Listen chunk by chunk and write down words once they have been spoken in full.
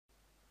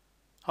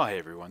Hi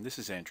everyone, this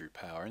is Andrew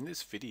Power. In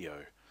this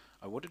video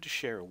I wanted to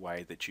share a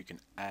way that you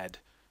can add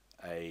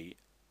a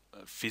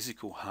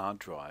physical hard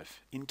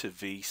drive into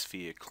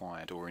vSphere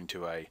client or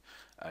into a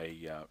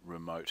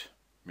remote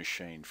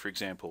machine. For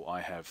example, I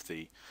have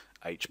the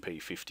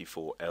HP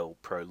 54L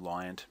Pro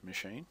Liant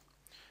machine,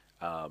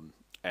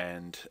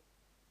 and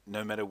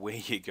no matter where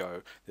you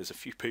go, there's a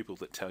few people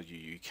that tell you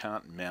you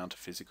can't mount a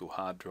physical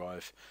hard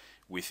drive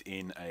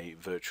within a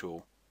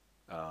virtual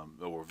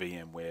or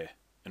VMware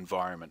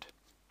environment.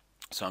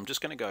 So I'm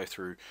just going to go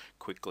through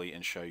quickly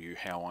and show you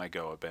how I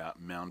go about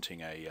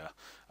mounting a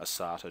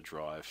SATA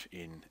drive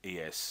in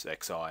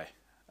ESXi,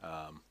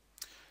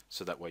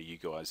 so that way you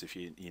guys, if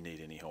you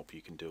need any help,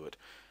 you can do it.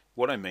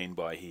 What I mean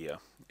by here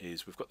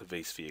is we've got the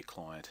vSphere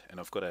client and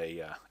I've got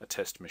a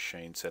test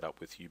machine set up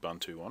with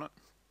Ubuntu on it.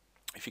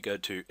 If you go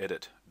to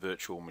Edit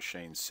Virtual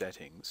Machine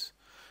Settings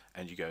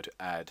and you go to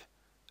Add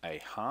a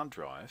Hard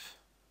Drive,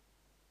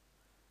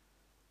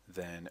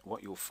 then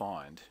what you'll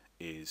find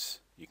is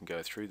you can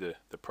go through the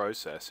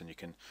process and you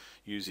can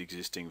use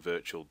existing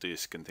virtual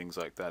disk and things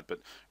like that,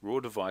 but raw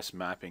device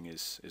mapping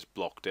is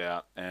blocked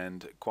out,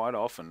 and quite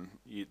often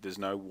there's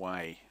no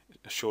way,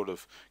 short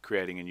of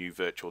creating a new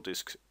virtual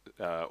disk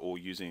or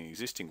using an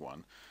existing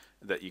one,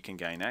 that you can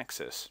gain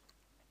access,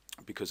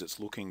 because it's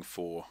looking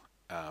for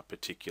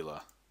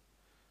particular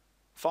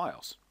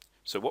files.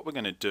 So what we're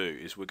going to do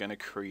is we're going to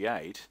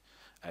create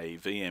a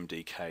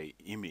VMDK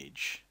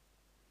image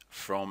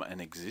from an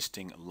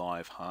existing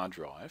live hard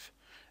drive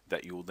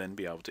that you'll then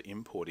be able to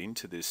import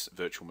into this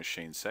virtual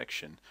machine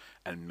section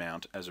and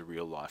mount as a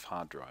real life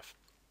hard drive.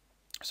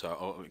 So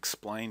I'll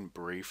explain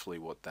briefly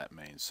what that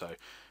means. So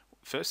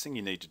first thing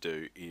you need to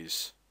do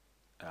is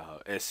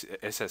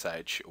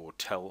SSH or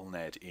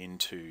telnet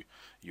into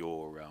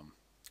your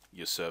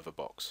server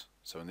box.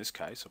 So in this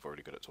case, I've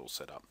already got it all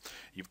set up.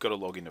 You've got to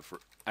log in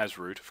as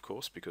root, of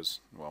course, because,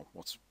 well,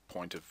 what's the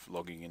point of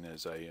logging in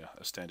as a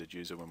standard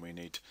user when we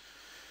need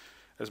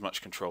as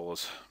much control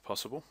as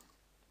possible?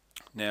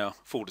 Now,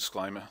 full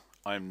disclaimer,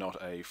 I am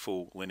not a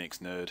full Linux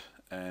nerd,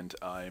 and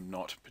I am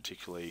not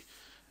particularly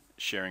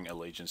sharing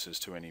allegiances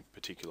to any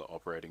particular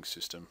operating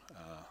system.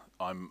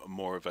 I'm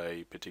more of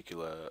a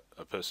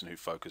person who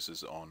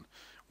focuses on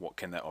what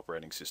can that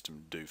operating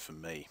system do for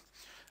me.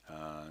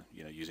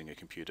 Using a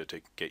computer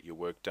to get your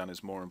work done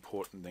is more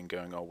important than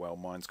going, oh well,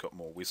 mine's got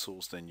more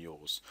whistles than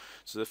yours.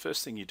 So the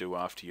first thing you do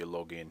after you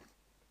log in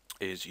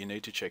is you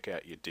need to check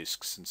out your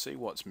disks and see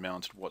what's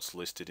mounted, what's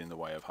listed in the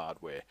way of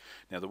hardware.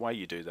 Now the way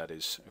you do that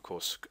is, of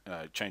course,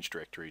 change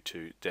directory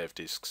to dev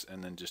disks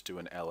and then just do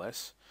an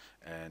ls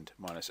and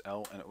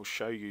 -l, and it will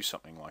show you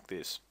something like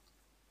this.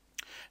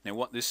 Now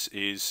what this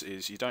is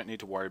you don't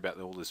need to worry about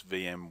all this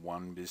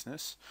VM1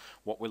 business.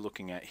 What we're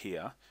looking at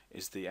here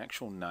is the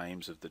actual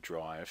names of the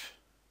drive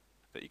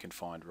that you can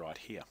find right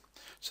here.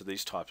 So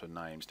these types of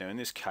names. Now in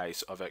this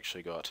case I've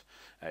actually got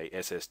a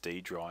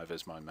SSD drive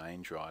as my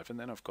main drive, and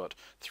then I've got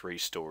 3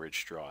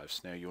 storage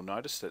drives. Now you'll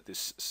notice that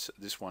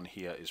this one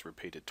here is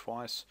repeated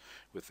twice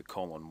with the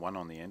 :1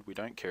 on the end. We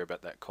don't care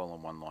about that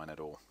 :1 line at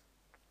all.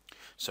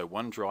 So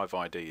one drive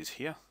ID is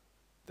here,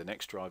 the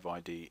next drive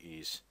ID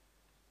is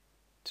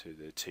to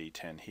the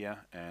T10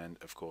 here, and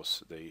of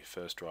course the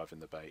first drive in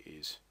the bay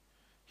is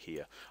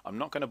here. I'm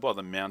not going to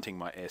bother mounting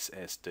my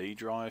SSD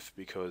drive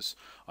because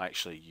I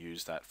actually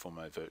use that for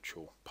my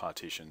virtual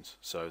partitions,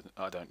 so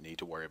I don't need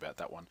to worry about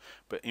that one.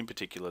 But in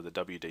particular the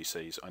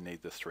WDCs, I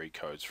need the 3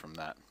 codes from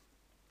that.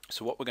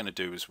 So what we're going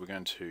to do is we're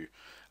going to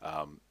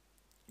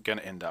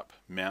end up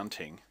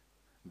mounting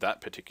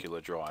that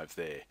particular drive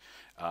there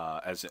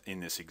as in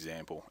this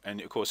example,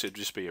 and of course it'd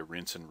just be a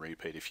rinse and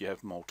repeat. If you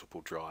have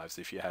multiple drives,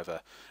 if you have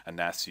a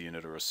NAS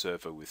unit or a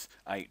server with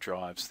 8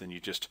 drives, then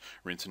you just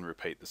rinse and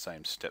repeat the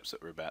same steps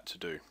that we're about to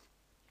do.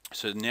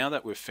 So now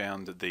that we've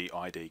found the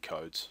ID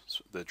codes,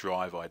 the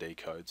drive ID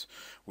codes,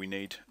 we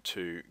need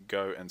to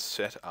go and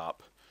set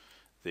up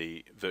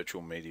the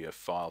virtual media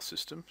file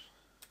system.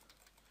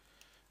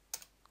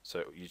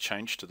 So you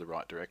change to the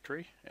right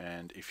directory,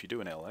 and if you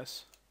do an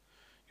ls,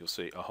 you'll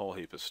see a whole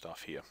heap of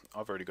stuff here.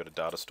 I've already got a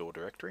data store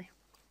directory.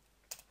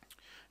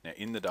 Now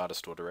in the data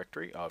store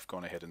directory I've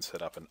gone ahead and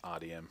set up an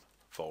RDM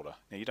folder.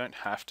 Now you don't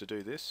have to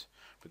do this,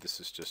 but this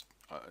is just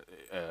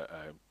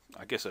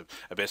I guess a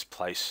best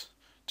place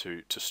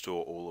to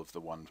store all of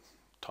the one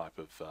type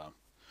of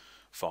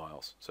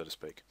files, so to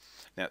speak.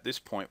 Now at this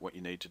point what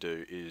you need to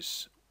do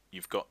is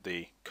you've got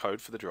the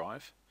code for the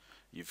drive,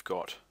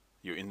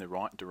 you're in the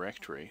right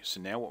directory,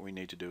 so now what we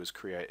need to do is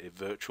create a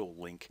virtual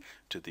link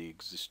to the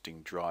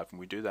existing drive, and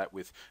we do that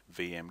with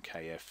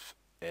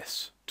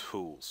VMKFS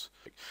tools.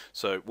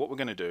 So what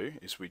we're going to do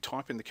is we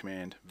type in the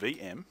command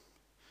VMKFS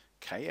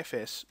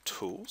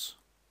tools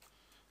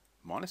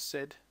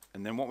 -z,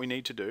 and then what we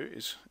need to do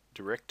is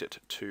direct it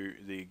to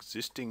the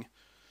existing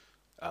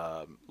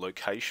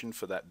location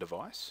for that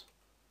device,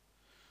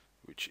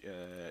 which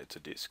it's a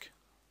disk,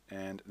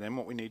 and then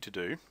what we need to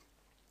do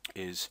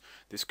is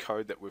this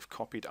code that we've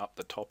copied up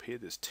the top here,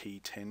 this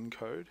T10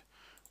 code,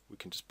 we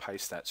can just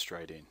paste that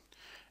straight in.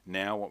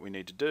 Now what we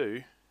need to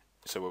do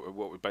So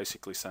what we're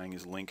basically saying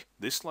is link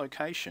this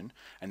location,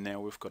 and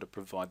now we've got to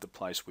provide the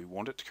place we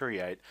want it to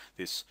create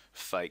this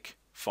fake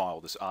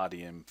file, this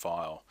RDM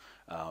file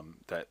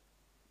that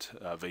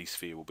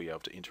vSphere will be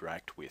able to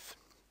interact with.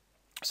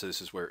 So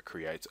this is where it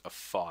creates a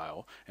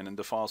file, and then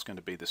the file's going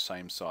to be the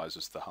same size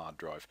as the hard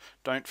drive.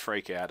 Don't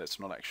freak out, it's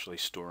not actually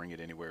storing it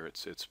anywhere,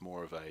 it's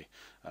more of a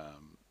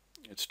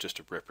it's just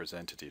a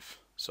representative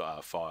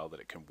file that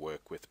it can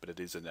work with, but it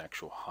is an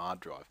actual hard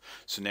drive.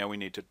 So now we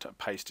need to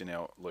paste in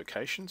our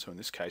location. So in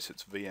this case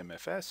it's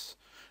VMFS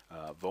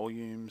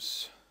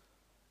volumes.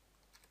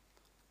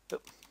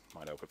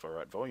 Might help if I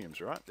write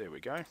volumes right. There we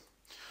go.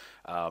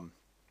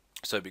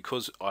 So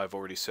because I've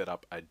already set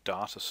up a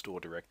data store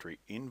directory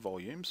in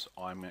volumes,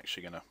 I'm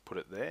actually going to put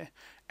it there,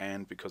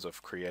 and because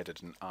I've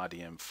created an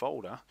RDM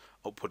folder,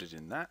 I'll put it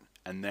in that.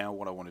 And now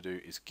what I want to do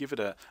is give it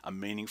a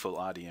meaningful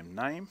RDM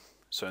name.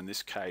 So in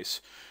this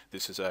case,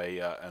 this is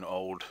an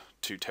old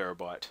 2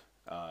 terabyte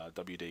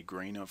WD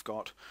green I've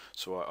got,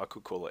 so I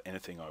could call it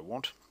anything I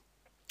want.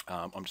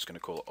 I'm just going to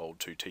call it old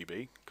 2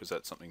 TB because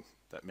that's something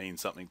that means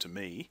something to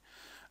me.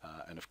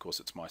 And of course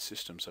it's my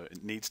system, so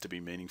it needs to be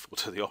meaningful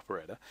to the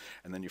operator.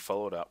 And then you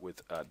follow it up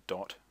with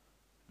 .vmdk.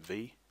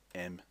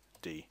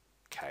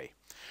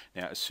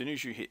 Now as soon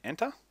as you hit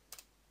enter,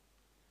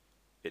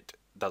 it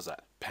does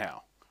that,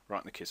 pow,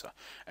 right in the kisser.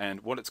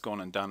 And what it's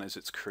gone and done is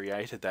it's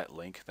created that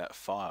link, that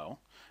file,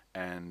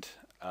 and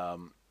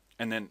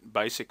then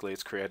basically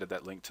it's created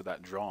that link to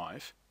that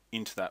drive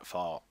into that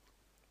file.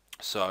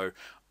 So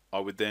I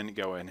would then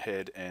go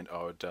ahead and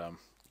I would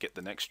get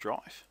the next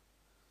drive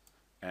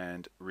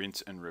and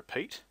rinse and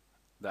repeat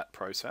that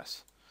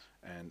process.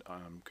 And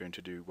I'm going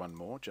to do one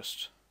more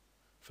just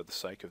for the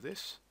sake of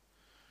this.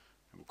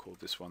 And we'll call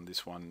this one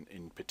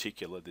in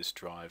particular, this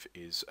drive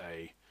is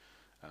a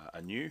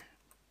new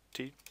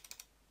 2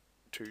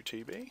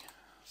 TB.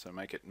 So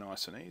make it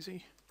nice and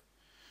easy.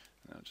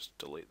 And I'll just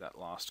delete that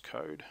last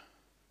code.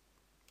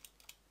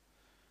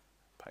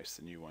 Paste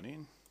the new one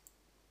in.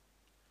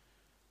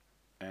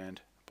 And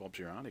Bob's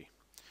your auntie.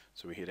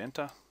 So we hit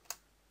enter.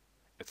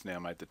 It's now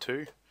made the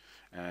 2.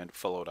 And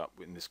follow it up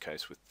in this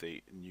case with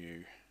the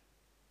new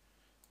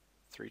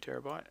 3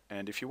 terabyte.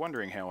 And if you're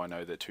wondering how I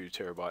know they're 2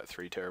 terabyte,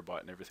 3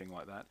 terabyte and everything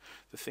like that,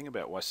 the thing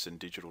about Western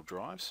Digital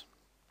drives,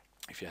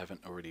 if you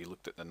haven't already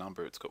looked at the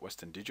number, it's got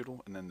Western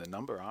Digital, and then the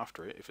number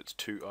after it, if it's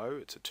 20,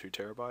 it's a 2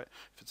 terabyte.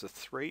 If it's a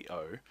 30,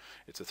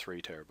 it's a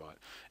 3 terabyte.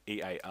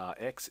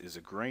 EARX is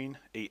a green,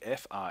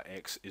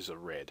 EFRX is a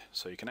red.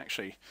 So you can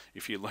actually,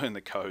 if you learn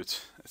the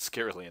codes,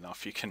 scarily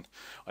enough, you can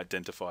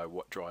identify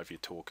what drive you're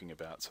talking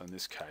about. So in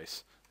this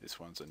case, this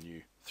one's a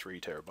new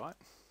 3 terabyte.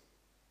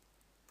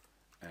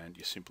 And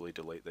you simply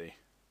delete the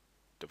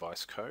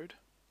device code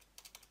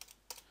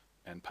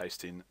and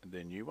paste in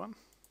the new one.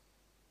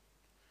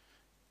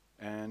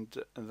 And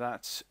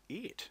that's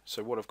it.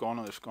 So what I've gone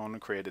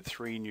and created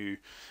 3 new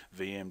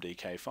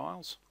VMDK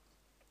files,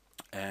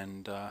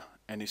 and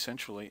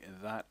essentially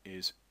that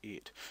is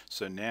it.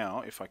 So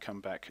now if I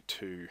come back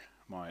to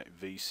my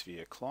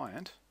vSphere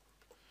client,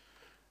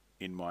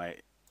 in my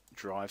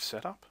drive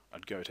setup,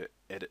 I'd go to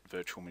Edit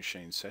Virtual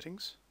Machine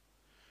Settings,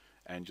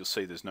 and you'll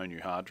see there's no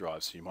new hard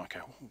drive. So you might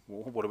go,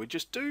 well, what do we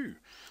just do?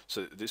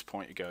 So at this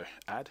point you go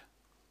Add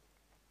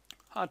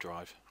Hard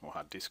Drive or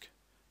Hard Disk.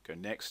 Go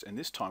next, and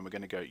this time we're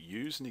going to go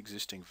use an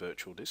existing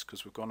virtual disk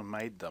because we've gone and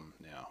made them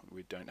now.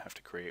 We don't have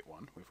to create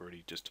one, we've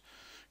already just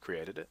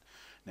created it.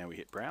 Now we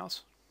hit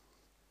browse,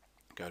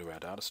 go to our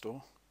data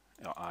store,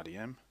 our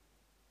RDM,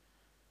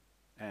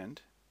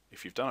 and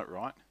if you've done it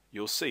right,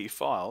 you'll see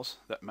files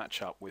that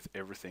match up with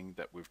everything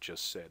that we've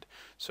just said.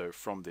 So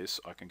from this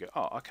I can go,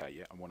 oh okay,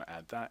 yeah, I want to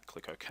add that,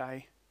 click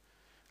OK,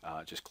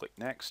 just click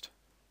next,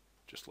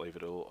 just leave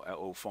it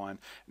all fine.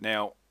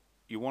 Now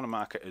you want to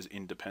mark it as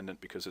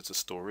independent because it's a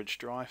storage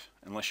drive.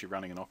 Unless you're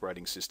running an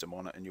operating system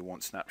on it and you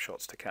want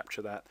snapshots to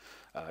capture that,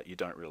 you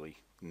don't really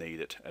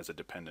need it as a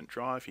dependent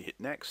drive. You hit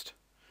next,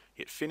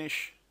 hit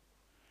finish,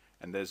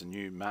 and there's a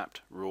new mapped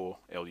raw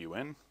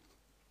LUN,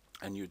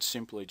 and you'd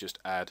simply just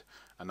add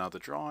another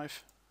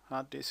drive,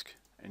 hard disk,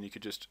 and you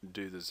could just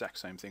do the exact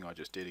same thing I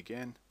just did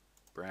again.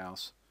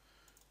 Browse,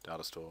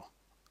 data store,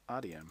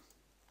 RDM,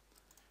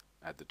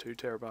 add the 2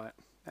 terabyte,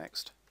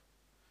 next.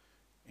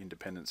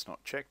 Independence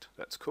not checked,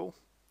 that's cool.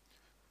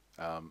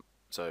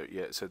 So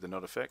yeah, so the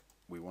not effect,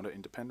 we want it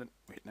independent,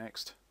 we hit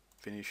next,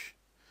 finish.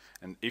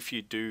 And if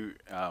you do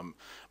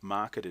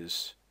mark it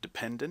as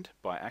dependent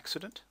by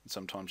accident, and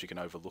sometimes you can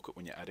overlook it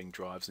when you're adding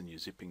drives and you're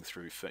zipping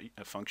through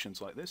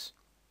functions like this,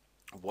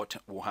 what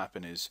will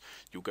happen is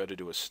you'll go to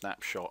do a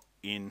snapshot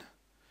in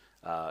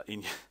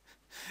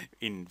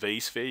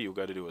vSphere, you'll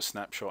go to do a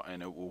snapshot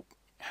and it will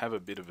have a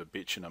bit of a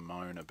bitch and a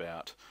moan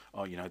about,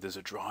 oh, you know, there's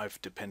a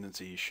drive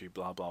dependency issue,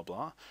 blah blah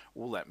blah.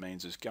 All that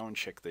means is go and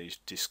check these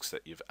disks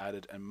that you've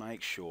added and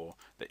make sure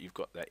that you've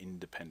got that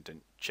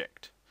independent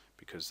checked,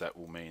 because that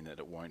will mean that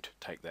it won't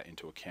take that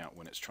into account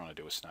when it's trying to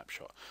do a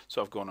snapshot.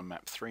 So I've gone and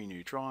mapped 3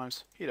 new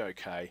drives, hit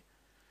OK,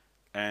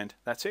 and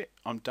that's it.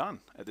 I'm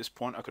done. At this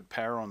point I could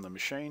power on the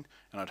machine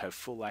and I'd have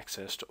full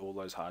access to all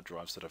those hard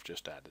drives that I've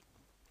just added.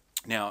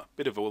 Now, a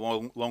bit of a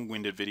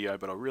long-winded video,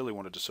 but I really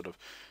wanted to sort of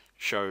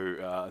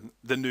show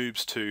the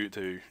noobs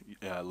to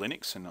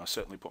Linux, and I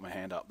certainly put my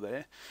hand up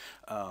there,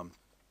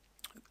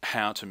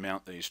 how to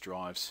mount these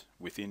drives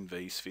within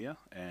vSphere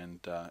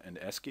and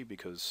ESXi,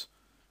 because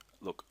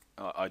look,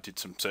 I did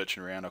some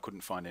searching around. I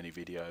couldn't find any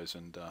videos,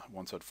 and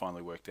once I'd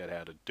finally worked out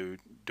how to do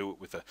it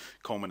with a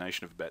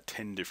culmination of about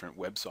 10 different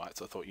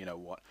websites, I thought, you know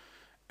what,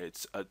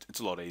 it's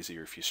a lot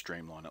easier if you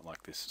streamline it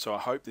like this. So I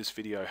hope this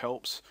video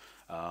helps,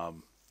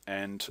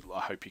 and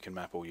I hope you can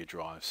map all your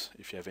drives.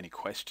 If you have any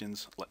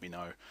questions, let me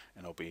know,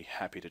 and I'll be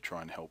happy to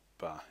try and help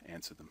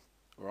answer them.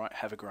 All right,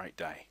 have a great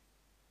day.